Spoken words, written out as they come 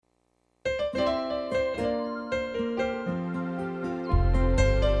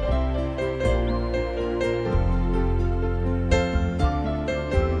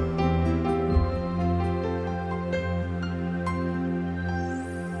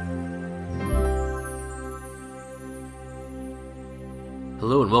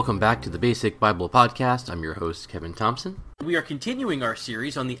Hello and welcome back to the Basic Bible Podcast. I'm your host, Kevin Thompson. We are continuing our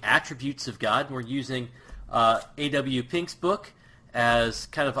series on the attributes of God. We're using A.W. Pink's book as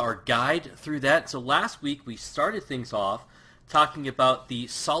kind of our guide through that. So last week we started things off talking about the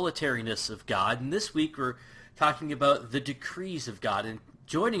solitariness of God, and this week we're talking about the decrees of God. And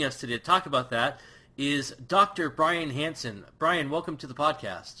joining us today to talk about that is Dr. Brian Hansen. Brian, welcome to the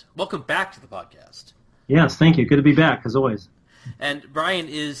podcast. Welcome back to the podcast. Yes, thank you. Good to be back, as always. And Brian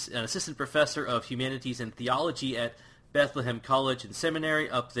is an assistant professor of humanities and theology at Bethlehem College and Seminary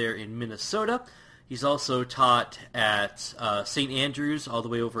up there in Minnesota. He's also taught at St. Andrews all the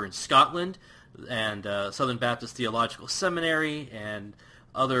way over in Scotland and Southern Baptist Theological Seminary and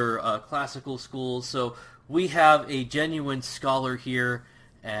other classical schools. So we have a genuine scholar here,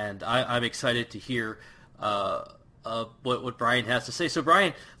 and I'm excited to hear what Brian has to say. So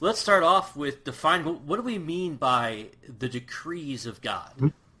Brian, let's start off with defining what do we mean by the decrees of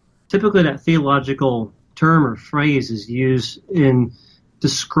God? Typically that theological term or phrase is used in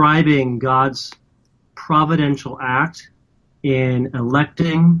describing God's providential act in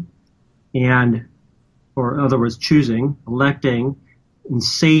electing and, or in other words, choosing, electing, and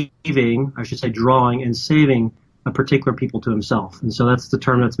saving, I should say drawing and saving a particular people to himself. And so that's the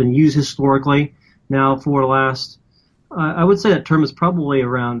term that's been used historically. Now for the last I would say that term is probably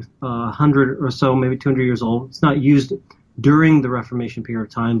around 100 or so, maybe 200 years old. It's not used during the Reformation period of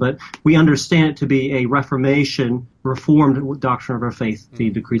time, but we understand it to be a Reformed doctrine of our faith, the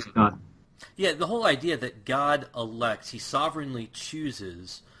decrees of God. Yeah, the whole idea that God elects, he sovereignly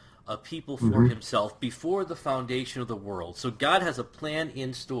chooses a people for himself before the foundation of the world. So God has a plan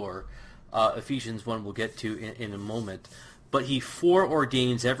in store, Ephesians 1 we'll get to in a moment, but he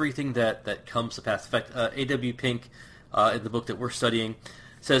foreordains everything that comes to pass. In fact, A.W. Pink, in the book that we're studying,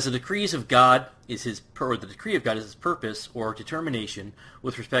 says the decrees of God is the decree of God is his purpose or determination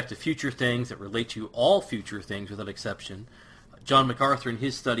with respect to future things that relate to all future things without exception. John MacArthur in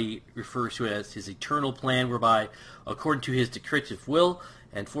his study refers to it as his eternal plan, whereby according to his decretive will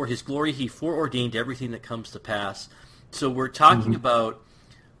and for his glory he foreordained everything that comes to pass. So we're talking about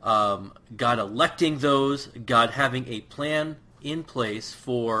God electing those, God having a plan in place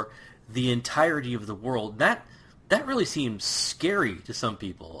for the entirety of the world. That really seems scary to some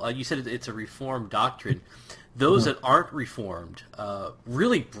people. You said it's a Reformed doctrine. Those that aren't Reformed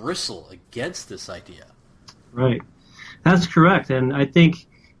really bristle against this idea. Right. That's correct. And I think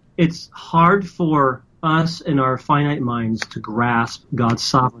it's hard for us in our finite minds to grasp God's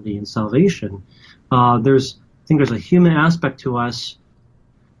sovereignty and salvation. I think there's a human aspect to us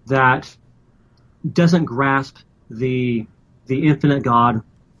that doesn't grasp the infinite God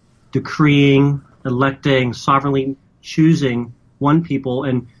decreeing, electing, sovereignly choosing one people.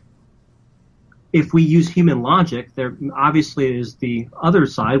 And if we use human logic, there obviously is the other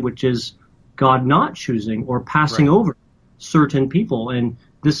side, which is God not choosing or passing over certain people. And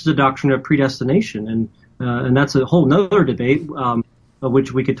this is a doctrine of predestination. And that's a whole nother debate,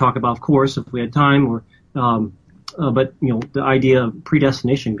 which we could talk about, of course, if we had time. But the idea of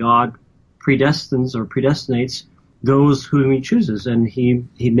predestination, God predestines or predestinates those whom he chooses, and he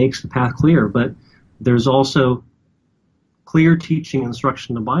makes the path clear. But there's also clear teaching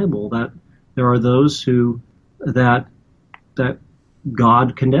instruction in the Bible that there are those that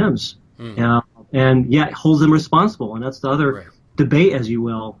God condemns, and yet holds them responsible. And that's the other debate, as you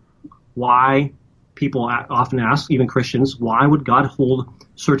will. Why people often ask, even Christians, why would God hold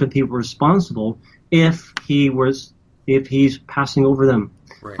certain people responsible if he's passing over them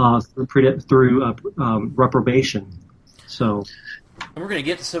through reprobation? So, and we're going to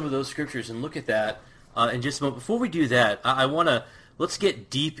get to some of those scriptures and look at that in just a moment. Before we do that, let's get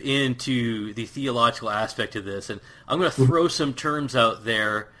deep into the theological aspect of this, and I'm going to throw some terms out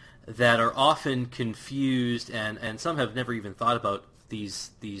there that are often confused, and some have never even thought about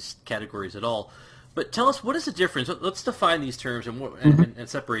these categories at all. But tell us, what is the difference? Let's define these terms and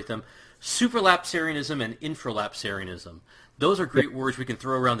separate them. Superlapsarianism and infralapsarianism. Those are great words we can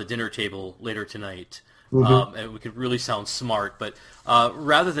throw around the dinner table later tonight. And we could really sound smart. But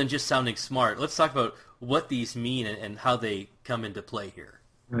rather than just sounding smart, let's talk about what these mean and how they come into play here.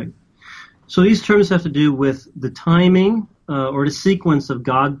 Right. So these terms have to do with the timing or the sequence of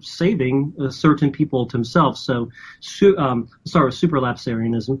God saving certain people to himself. So, start with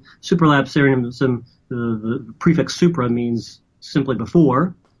superlapsarianism. Superlapsarianism, the prefix supra means simply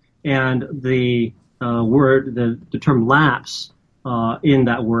before, and the term lapse in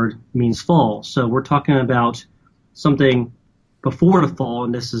that word means fall. So we're talking about something before the fall,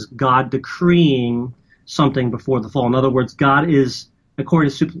 and this is God decreeing something before the fall. In other words, God is,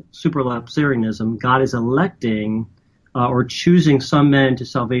 according to superlapsarianism, God is electing or choosing some men to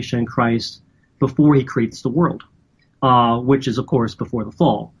salvation in Christ before he creates the world, which is, of course, before the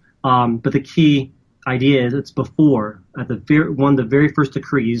fall. But the key idea is it's before. One of the very first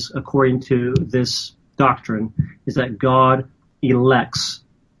decrees, according to this doctrine, is that God elects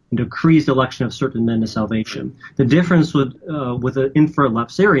and decrees the election of certain men to salvation. The difference with the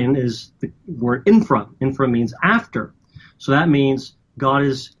infralapsarian is the word infra. Infra means after. So that means God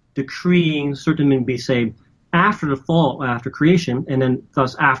is decreeing certain men be saved after the fall, after creation, and then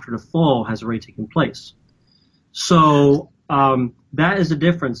thus after the fall has already taken place. So that is the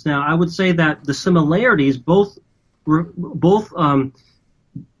difference. Now, I would say that the similarities, both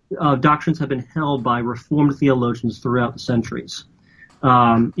doctrines have been held by Reformed theologians throughout the centuries,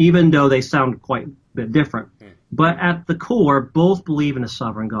 even though they sound quite a bit different. But at the core, both believe in a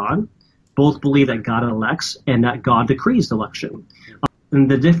sovereign God, both believe that God elects and that God decrees election. And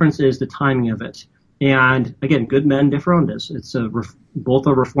the difference is the timing of it. And again, good men differ on this. It's both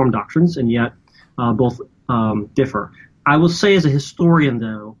are Reformed doctrines, and yet both differ. I will say as a historian,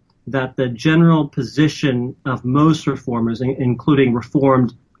 though, that the general position of most reformers, including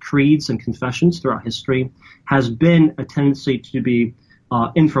Reformed creeds and confessions throughout history, has been a tendency to be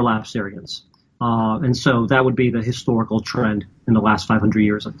infralapsarians. And so that would be the historical trend in the last 500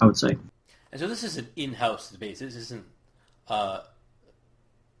 years, I would say. And so this is an in-house debate. This isn't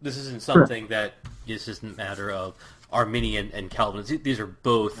something that this isn't a matter of Arminian and Calvinist. These are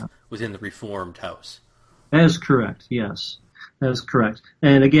both within the Reformed house. That is correct. Yes, that is correct.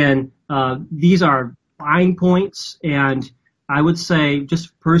 And again, these are fine points, and I would say,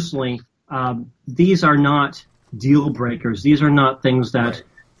 just personally, these are not deal breakers. These are not things that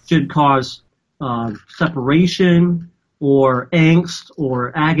should cause separation or angst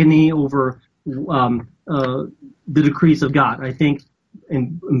or agony over the decrees of God. I think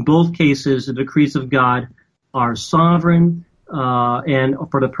in both cases, the decrees of God are sovereign and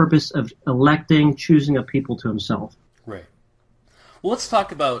for the purpose of electing, choosing a people to himself. Right. Well, let's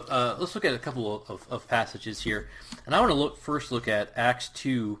talk about, let's look at a couple of passages here. And I want to first look at Acts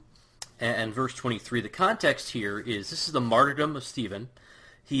 2 and verse 23. The context here is, this is the martyrdom of Stephen.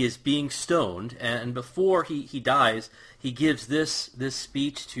 He is being stoned, and before he dies, he gives this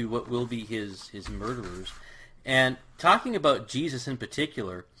speech to what will be his murderers. And talking about Jesus in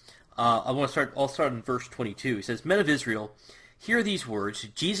particular, I'll start in verse 22. He says, "Men of Israel, hear these words,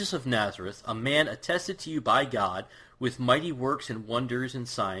 Jesus of Nazareth, a man attested to you by God with mighty works and wonders and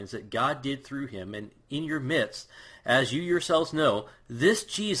signs that God did through him and in your midst, as you yourselves know, this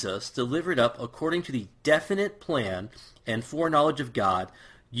Jesus delivered up according to the definite plan and foreknowledge of God,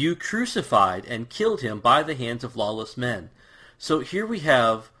 you crucified and killed him by the hands of lawless men." So here we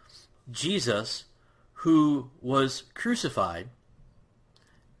have Jesus who was crucified,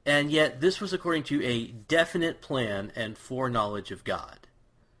 and yet this was according to a definite plan and foreknowledge of God.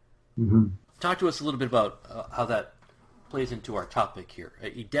 Mm-hmm. Talk to us a little bit about how that plays into our topic here,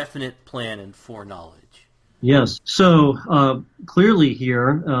 a definite plan and foreknowledge. Yes. So clearly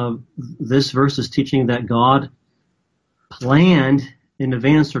here, this verse is teaching that God planned in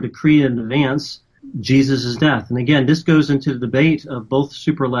advance or decreed in advance Jesus' death. And again, this goes into the debate of both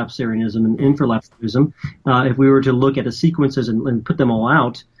supralapsarianism and infralapsarianism. If we were to look at the sequences and put them all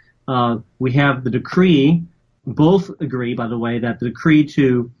out, we have the decree. Both agree, by the way, that the decree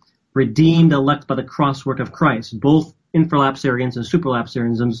to redeem the elect by the cross work of Christ, both infralapsarians and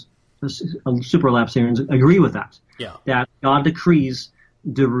supralapsarians agree with that. Yeah. That God decrees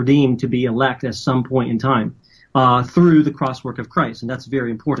the redeemed to be elect at some point in time through the cross work of Christ, and that's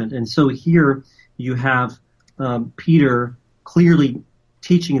very important. And so here you have Peter clearly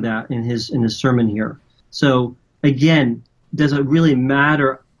teaching that in his sermon here. So again, does it really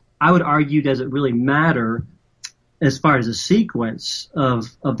matter? I would argue, does it really matter as far as the sequence of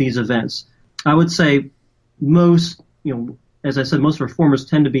these events? I would say most, as I said, most reformers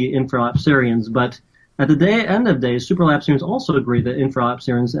tend to be infralapsarians, but at the end of the day, supralapsarians also agree that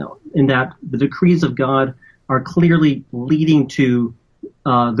infralapsarians, in that the decrees of God are clearly leading to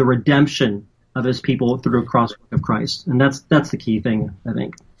the redemption of his people through the cross work of Christ. And that's the key thing, I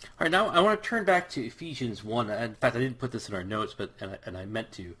think. All right, now I want to turn back to Ephesians 1. In fact, I didn't put this in our notes, and I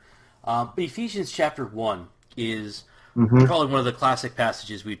meant to. But Ephesians chapter 1 is probably one of the classic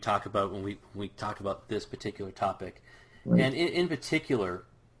passages we talk about when we talk about this particular topic. Right. And in particular,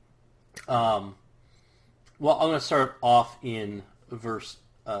 I'm going to start off in verse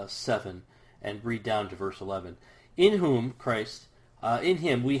 7 and read down to verse 11. "In whom, Christ, in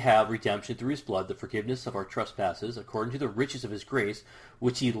him we have redemption through his blood, the forgiveness of our trespasses, according to the riches of his grace,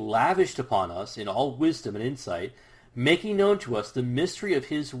 which he lavished upon us in all wisdom and insight, making known to us the mystery of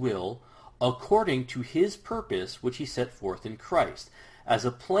his will, according to his purpose which he set forth in Christ, as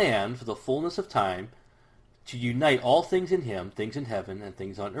a plan for the fullness of time, to unite all things in him, things in heaven and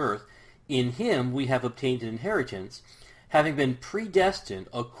things on earth. In him we have obtained an inheritance, having been predestined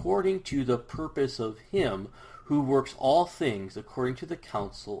according to the purpose of him who works all things according to the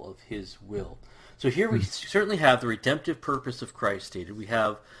counsel of his will. So here we certainly have the redemptive purpose of Christ stated. We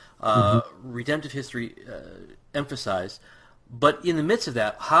have redemptive history emphasized. But in the midst of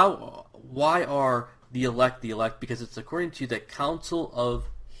that, why are the elect? Because it's according to the counsel of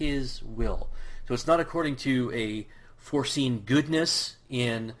his will. So it's not according to a foreseen goodness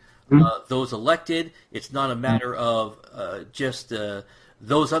in those elected. It's not a matter of just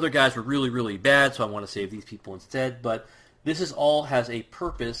those other guys were really, really bad, so I want to save these people instead. But this is all has a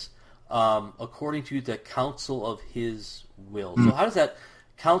purpose according to the counsel of his will. So how does that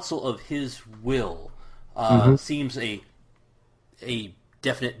counsel of his will seems a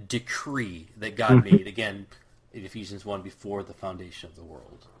definite decree that God made, again, in Ephesians 1, before the foundation of the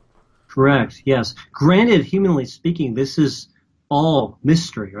world? Correct, yes. Granted, humanly speaking, this is all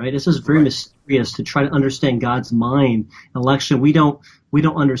mystery, right? This is very mysterious to try to understand God's mind. Election, we don't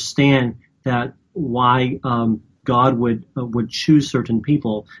understand that why God would choose certain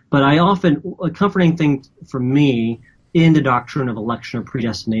people. But a comforting thing for me in the doctrine of election or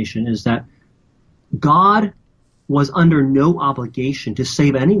predestination is that God was under no obligation to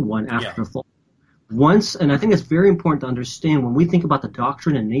save anyone after the fall. Once, and I think it's very important to understand when we think about the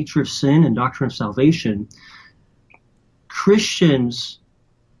doctrine and nature of sin and doctrine of salvation, Christians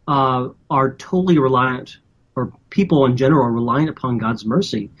are totally reliant, or people in general are reliant upon God's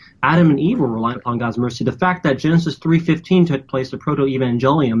mercy. Adam and Eve were reliant upon God's mercy. The fact that Genesis 3:15 took place, the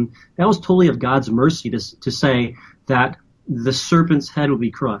proto-evangelium, that was totally of God's mercy to say that the serpent's head would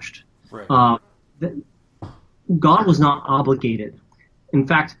be crushed. Right. God was not obligated. In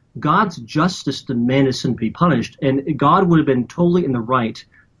fact, God's justice demanded sin to be punished, and God would have been totally in the right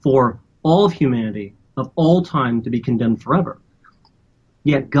for all of humanity of all time to be condemned forever.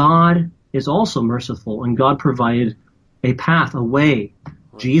 Yet God is also merciful, and God provided a path, a way,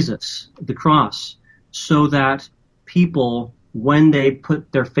 Jesus, the cross, so that people, when they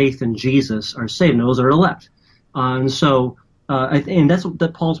put their faith in Jesus, are saved, and those are elect. And that's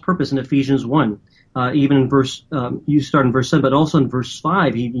Paul's purpose in Ephesians 1. Even in verse, you start in verse 7, but also in verse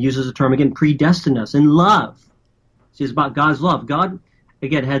 5, he uses the term again, predestined us in love. See, it's about God's love. God,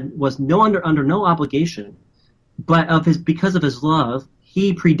 again, was under no obligation, but because of his love,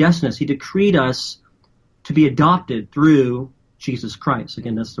 he predestined us. He decreed us to be adopted through Jesus Christ.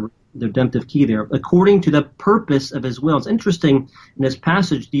 Again, that's the redemptive key there. According to the purpose of his will. It's interesting in this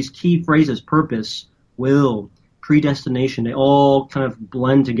passage, these key phrases, purpose, will, predestination, they all kind of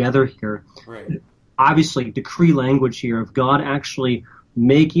blend together here. Right. Obviously, decree language here of God actually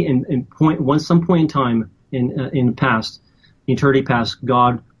making, some point in time in the past, eternity past,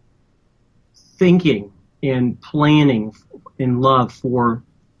 God thinking and planning in love for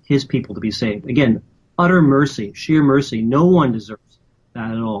his people to be saved. Again, utter mercy, sheer mercy. No one deserves that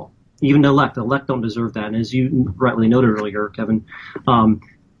at all. Even the elect don't deserve that. And as you rightly noted earlier, Kevin, God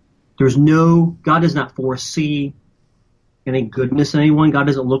does not foresee any goodness in anyone. God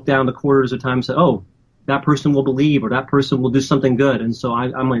doesn't look down the corridors of time and say, oh, that person will believe or that person will do something good, and so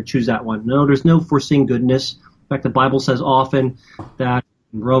I'm going to choose that one. No, there's no foreseeing goodness. In fact, the Bible says often that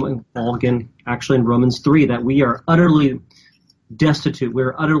in Romans 3, that we are utterly destitute.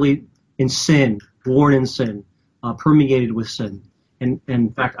 We're utterly in sin, born in sin, permeated with sin. And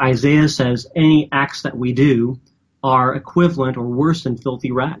in fact, Isaiah says any acts that we do are equivalent or worse than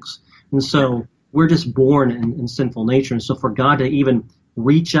filthy rags. And so we're just born in sinful nature. And so for God to even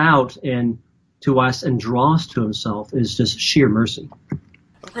reach out to us and draw us to himself is just sheer mercy.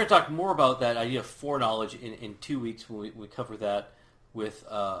 We're going to talk more about that idea of foreknowledge in 2 weeks when we cover that with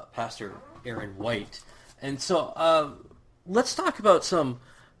Pastor Aaron White. And so let's talk about some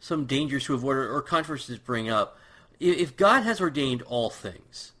dangers to avoid or controversies to bring up. If God has ordained all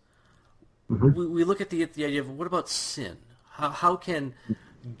things, we look at the idea of what about sin? How can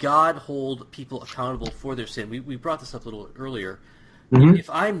God hold people accountable for their sin? We brought this up a little earlier. If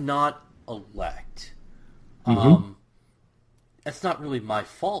I'm not elect, that's not really my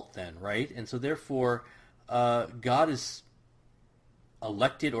fault then, right? And so therefore, God is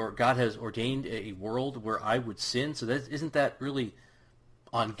elected, or God has ordained a world where I would sin. So isn't that really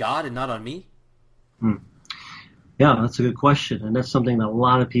on God and not on me? Yeah, that's a good question, and that's something that a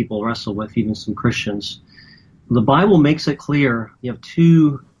lot of people wrestle with, even some Christians. The Bible makes it clear. You have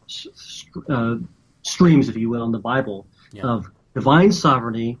two streams, if you will, in the Bible of divine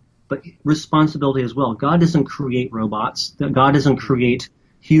sovereignty, but responsibility as well. God doesn't create robots. God doesn't create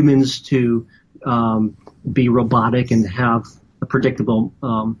humans to be robotic and have predictable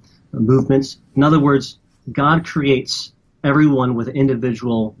movements. In other words, God creates everyone with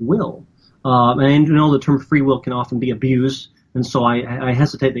individual will. And I know the term free will can often be abused, and so I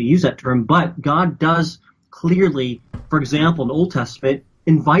hesitate to use that term, but God does clearly, for example, in the Old Testament,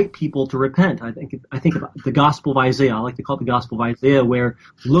 invite people to repent. I think about the Gospel of Isaiah. I like to call it the Gospel of Isaiah, where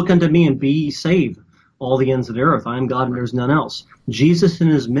look unto me and be ye saved, all the ends of the earth. I am God and there is none else. Jesus in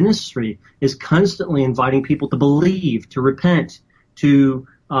his ministry is constantly inviting people to believe, to repent, to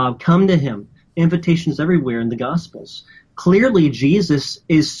come to him. Invitations everywhere in the Gospels. Clearly, Jesus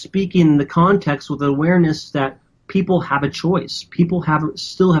is speaking in the context with awareness that people have a choice. People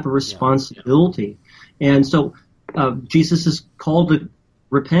still have a responsibility. And so Jesus is called to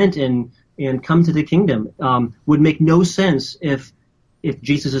repent and come to the kingdom. Would make no sense if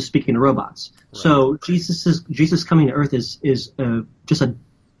Jesus is speaking to robots. Right. So Jesus coming to earth is just a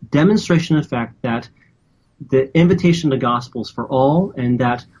demonstration of the fact that the invitation of the gospel is for all, and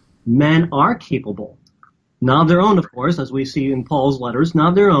that men are capable, not of their own, of course, as we see in Paul's letters, not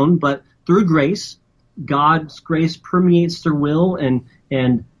of their own, but through grace. God's grace permeates their will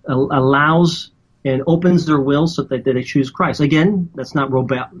and allows and opens their will so that they choose Christ. Again, that's not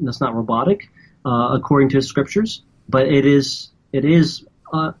robotic, according to the scriptures, but it is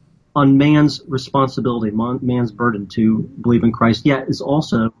on man's responsibility, man's burden to believe in Christ. Yet is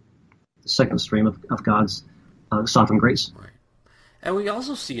also the second stream of God's sovereign grace. Right. And we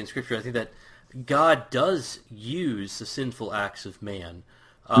also see in Scripture, I think, that God does use the sinful acts of man.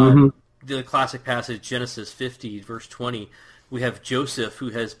 The classic passage, Genesis 50, verse 20, we have Joseph, who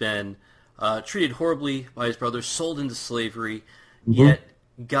has been treated horribly by his brothers, sold into slavery, yet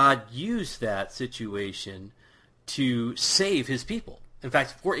God used that situation to save his people. In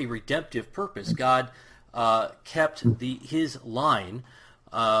fact, for a redemptive purpose, God kept his line,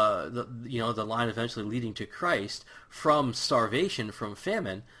 the line eventually leading to Christ, from starvation, from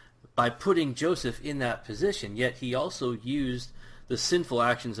famine, by putting Joseph in that position. Yet he also used the sinful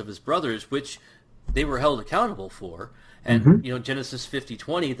actions of his brothers, which they were held accountable for. And Genesis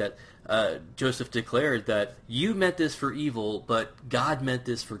 50:20, that Joseph declared that you meant this for evil, but God meant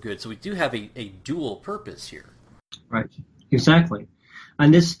this for good. So we do have a dual purpose here. Right, exactly.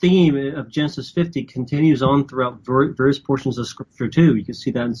 And this theme of Genesis 50 continues on throughout various portions of Scripture too. You can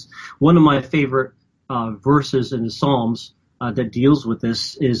see that it's one of my favorite verses in the Psalms that deals with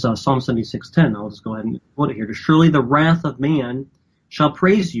this is Psalm 76:10. I'll just go ahead and quote it here. Surely the wrath of man shall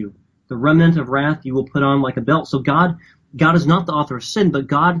praise you. The remnant of wrath you will put on like a belt. So God is not the author of sin, but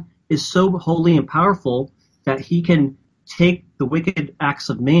God is so holy and powerful that he can take the wicked acts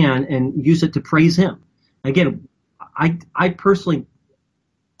of man and use it to praise him. Again, I personally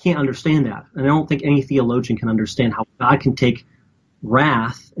can't understand that. And I don't think any theologian can understand how God can take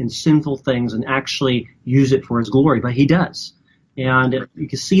wrath and sinful things and actually use it for his glory, but he does. And you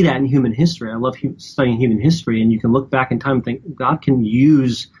can see that in human history. I love studying human history, and you can look back in time and think God can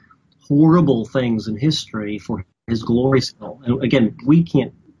use horrible things in history for his glory still. And again, we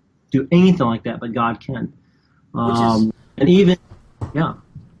can't do anything like that, but God can. And even, yeah.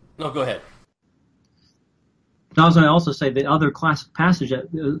 No, go ahead. I was going to also say the other classic passage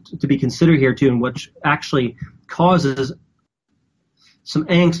to be considered here too, and which actually causes some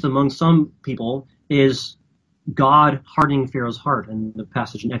angst among some people, is God hardening Pharaoh's heart, in the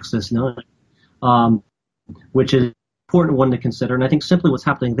passage in Exodus 9, which is an important one to consider. And I think simply what's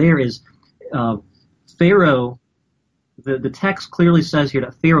happening there is Pharaoh, the text clearly says here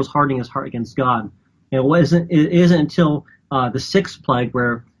that Pharaoh's hardening his heart against God. And it isn't until the sixth plague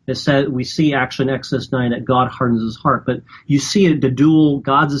where it said, we see actually in Exodus 9 that God hardens his heart. But you see the dual,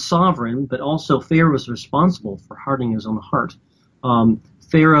 God's is sovereign, but also Pharaoh is responsible for hardening his own heart.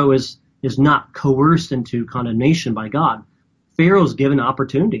 Pharaoh is not coerced into condemnation by God. Pharaoh is given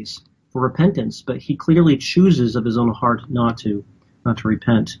opportunities for repentance, but he clearly chooses of his own heart not to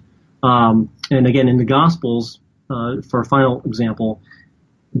repent. And again, in the Gospels, for a final example,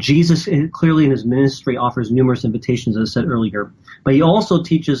 Jesus clearly in his ministry offers numerous invitations, as I said earlier. But he also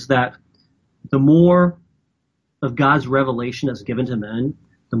teaches that the more of God's revelation that's given to men,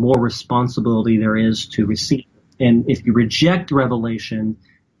 the more responsibility there is to receive. And if you reject revelation,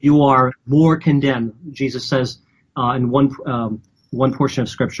 you are more condemned. Jesus says in one portion of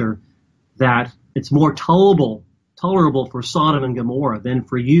Scripture that it's more tolerable for Sodom and Gomorrah than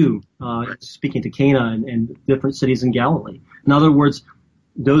for you, speaking to Cana and different cities in Galilee. In other words,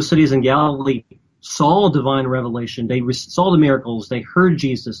 those cities in Galilee saw divine revelation. They saw the miracles. They heard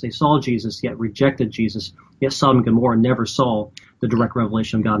Jesus. They saw Jesus, yet rejected Jesus. Yet Sodom and Gomorrah never saw the direct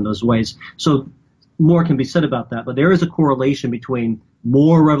revelation of God in those ways. So more can be said about that, but there is a correlation between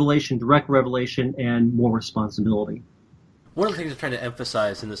more revelation, direct revelation, and more responsibility. One of the things I'm trying to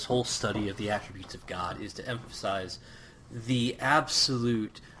emphasize in this whole study of the attributes of God is to emphasize the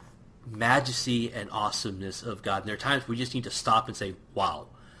absolute majesty and awesomeness of God. And there are times we just need to stop and say, wow.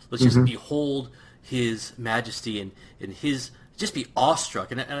 Let's just behold his majesty and his, just be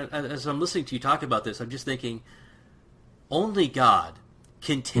awestruck. And as I'm listening to you talk about this, I'm just thinking, only God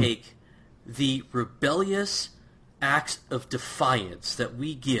can take the rebellious acts of defiance that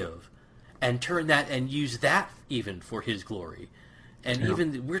we give and turn that and use that even for his glory. And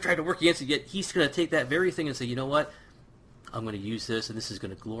even we're trying to work against it, yet he's going to take that very thing and say, you know what? I'm going to use this, and this is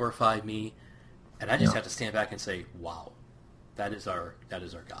going to glorify me. And I just have to stand back and say, wow, that is our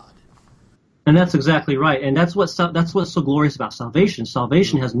God. And that's exactly right. And that's what's so glorious about salvation.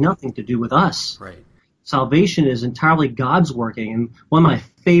 Salvation has nothing to do with us. Right. Salvation is entirely God's working. And one of my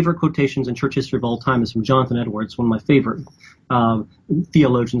favorite quotations in church history of all time is from Jonathan Edwards, one of my favorite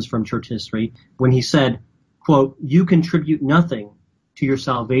theologians from church history, when he said, quote, "You contribute nothing to your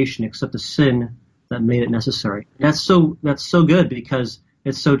salvation except the sin that made it necessary." That's so good because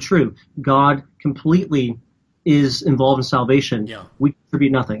it's so true. God completely is involved in salvation. Yeah. We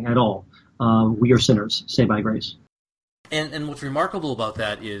contribute nothing at all. We are sinners, saved by grace. And what's remarkable about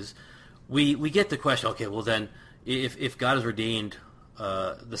that is we get the question, okay, well then, if God has ordained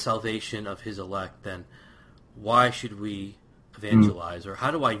the salvation of his elect, then why should we evangelize? Or how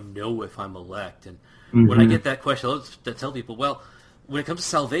do I know if I'm elect? And when I get that question, I tell people, well, when it comes to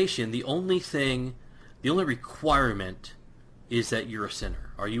salvation, the only requirement is that you're a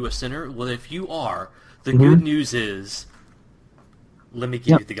sinner. Are you a sinner? Well, if you are, the good news is, let me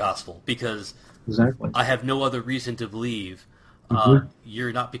give you the gospel, because I have no other reason to believe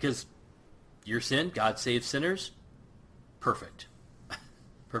you're not, because your sin, God saves sinners. Perfect.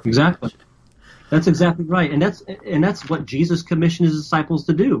 Exactly. That's exactly right, and that's what Jesus commissioned his disciples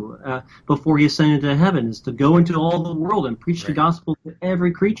to do before he ascended to heaven, is to go into all the world and preach the gospel to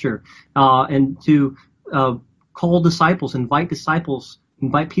every creature, and to call disciples, invite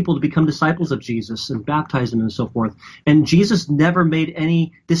people to become disciples of Jesus and baptize them and so forth. And Jesus never made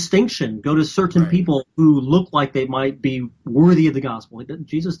any distinction. Go to certain people who look like they might be worthy of the gospel.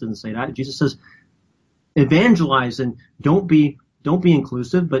 Jesus didn't say that. Jesus says, evangelize and don't be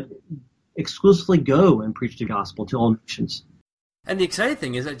inclusive, but exclusively go and preach the gospel to all nations. And the exciting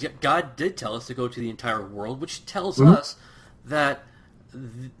thing is that God did tell us to go to the entire world, which tells us that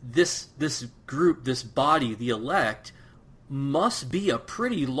this group, this body, the elect, must be a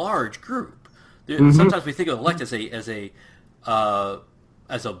pretty large group. Sometimes we think of elect as a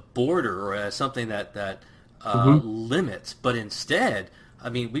border or as something that limits, but instead, I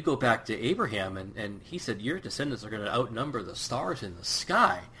mean, we go back to Abraham, and he said, your descendants are going to outnumber the stars in the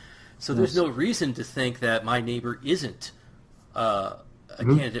sky. So there's no reason to think that my neighbor isn't a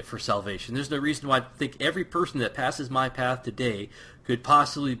candidate for salvation. There's no reason why I think every person that passes my path today could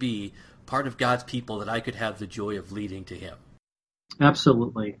possibly be part of God's people that I could have the joy of leading to him.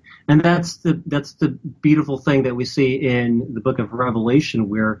 Absolutely. And that's the beautiful thing that we see in the book of Revelation,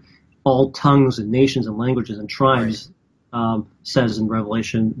 where all tongues and nations and languages and tribes, says in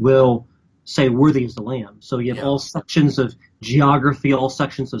Revelation, will say, worthy is the Lamb. So you have all sections of geography, all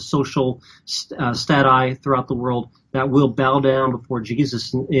sections of social stati throughout the world that will bow down before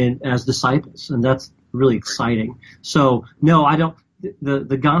Jesus as disciples. And that's really exciting. So, no, I don't.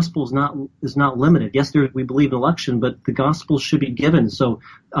 The gospel is not limited. Yes, we believe in election, but the gospel should be given. So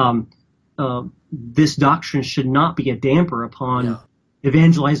this doctrine should not be a damper upon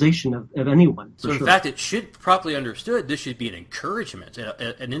evangelization of anyone. So in fact, it should, properly understood, this should be an encouragement,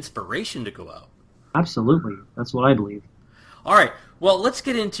 an inspiration to go out. Absolutely. That's what I believe. All right. Well, let's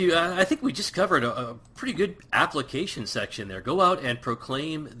get into, I think we just covered a pretty good application section there. Go out and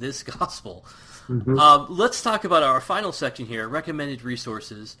proclaim this gospel. Let's talk about our final section here, recommended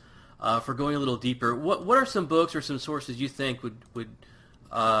resources for going a little deeper. What are some books or some sources you think would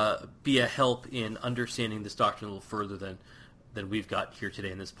be a help in understanding this doctrine a little further than we've got here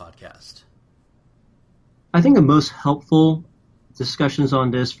today in this podcast? I think the most helpful discussions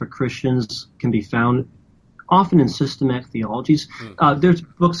on this for Christians can be found often in systematic theologies. There's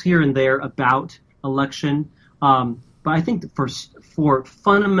books here and there about election, but I think for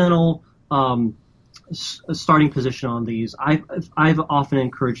fundamental starting position on these, I've often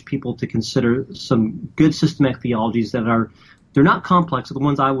encouraged people to consider some good systematic theologies they're not complex. The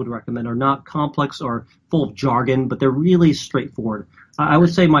ones I would recommend are not complex or full of jargon, but they're really straightforward. I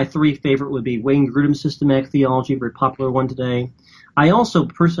would say my three favorite would be Wayne Grudem's Systematic Theology, a very popular one today. I also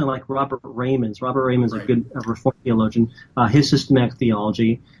personally like Robert Raymond's. Robert Raymond's a good Reformed theologian, his Systematic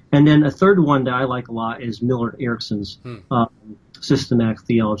Theology. And then a third one that I like a lot is Millard Erickson's systematic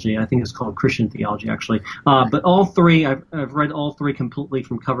theology. I think it's called Christian theology, actually. But all three, I've read all three completely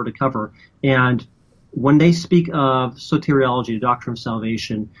from cover to cover. And when they speak of soteriology, the doctrine of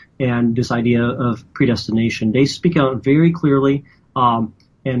salvation, and this idea of predestination, they speak out very clearly.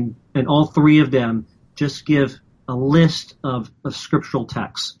 And all three of them just give a list of scriptural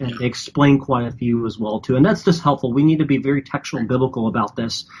texts, and they explain quite a few as well too. And that's just helpful. We need to be very textual and biblical about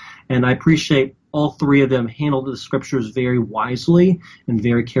this. And I appreciate all three of them handled the scriptures very wisely and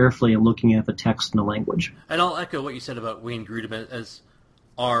very carefully in looking at the text and the language. And I'll echo what you said about Wayne Grudem. As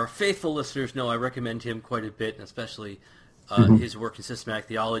our faithful listeners know, I recommend him quite a bit, and especially his work in systematic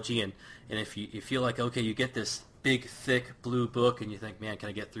theology. And if you feel like, okay, you get this big, thick blue book, and you think, man, can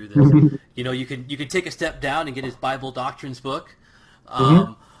I get through this? You can take a step down and get his Bible Doctrines book,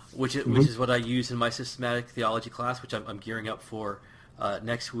 which is what I use in my systematic theology class, which I'm gearing up for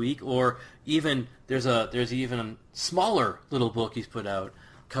next week. Or even there's even a smaller little book he's put out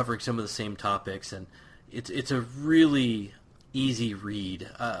covering some of the same topics, and it's a really easy read.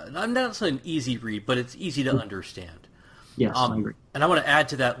 I'm not saying an easy read, but it's easy to understand. Yes, I agree. And I want to add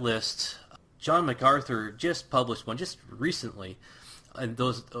to that list. John MacArthur just published one just recently, and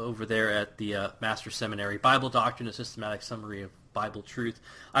those over there at the Master's Seminary, Bible Doctrine, a Systematic Summary of Bible Truth.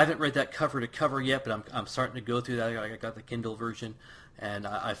 I haven't read that cover to cover yet, but I'm starting to go through that. I got the Kindle version, and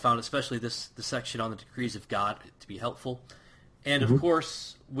I found especially the section on the decrees of God to be helpful. And of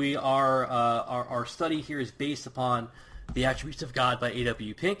course, we are our study here is based upon The Attributes of God by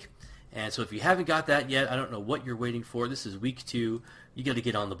A.W. Pink. And so if you haven't got that yet, I don't know what you're waiting for. This is week 2. You got to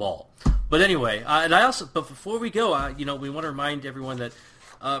get on the ball. But anyway, but before we go, we want to remind everyone that,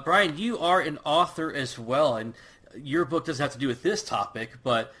 Brian, you are an author as well, and your book doesn't have to do with this topic,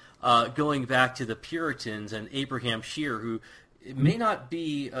 but going back to the Puritans and Abraham Shearer, who may not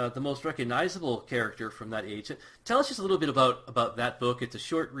be the most recognizable character from that age. Tell us just a little bit about that book. It's a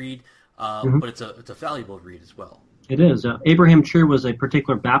short read, but it's a valuable read as well. It is. Abraham Shearer was a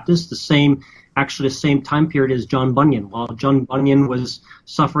particular Baptist, the same time period as John Bunyan. While John Bunyan was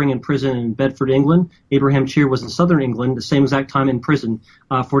suffering in prison in Bedford, England, Abraham Shearer was in southern England, the same exact time in prison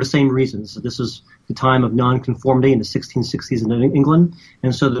for the same reasons. So this was the time of nonconformity in the 1660s in England,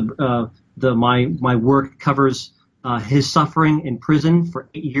 and so my work covers his suffering in prison for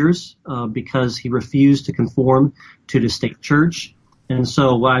 8 years because he refused to conform to the state church. And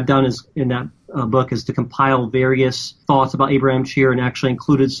so what I've done is in that book is to compile various thoughts about Abraham Shearer and actually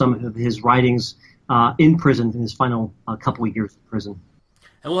included some of his writings in prison in his final couple of years in prison.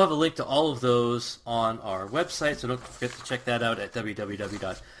 And we'll have a link to all of those on our website, so don't forget to check that out at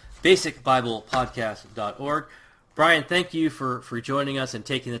www.basicbiblepodcast.org. Brian, thank you for joining us and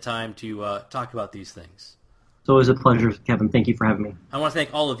taking the time to talk about these things. It's always a pleasure, Kevin. Thank you for having me. I want to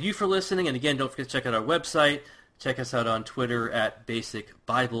thank all of you for listening, and again, don't forget to check out our website. Check us out on Twitter at Basic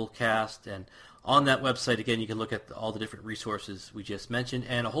Biblecast, and on that website, again, you can look at all the different resources we just mentioned,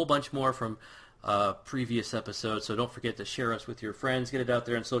 and a whole bunch more from previous episodes. So don't forget to share us with your friends, get it out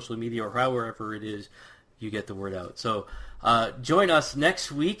there on social media, or however it is you get the word out. So join us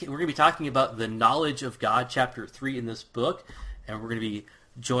next week. We're going to be talking about the knowledge of God, chapter 3 in this book, and we're going to be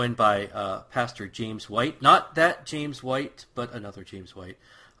joined by Pastor James White. Not that James White, but another James White.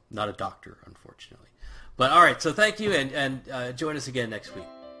 Not a doctor, unfortunately. But all right, so thank you, and join us again next week.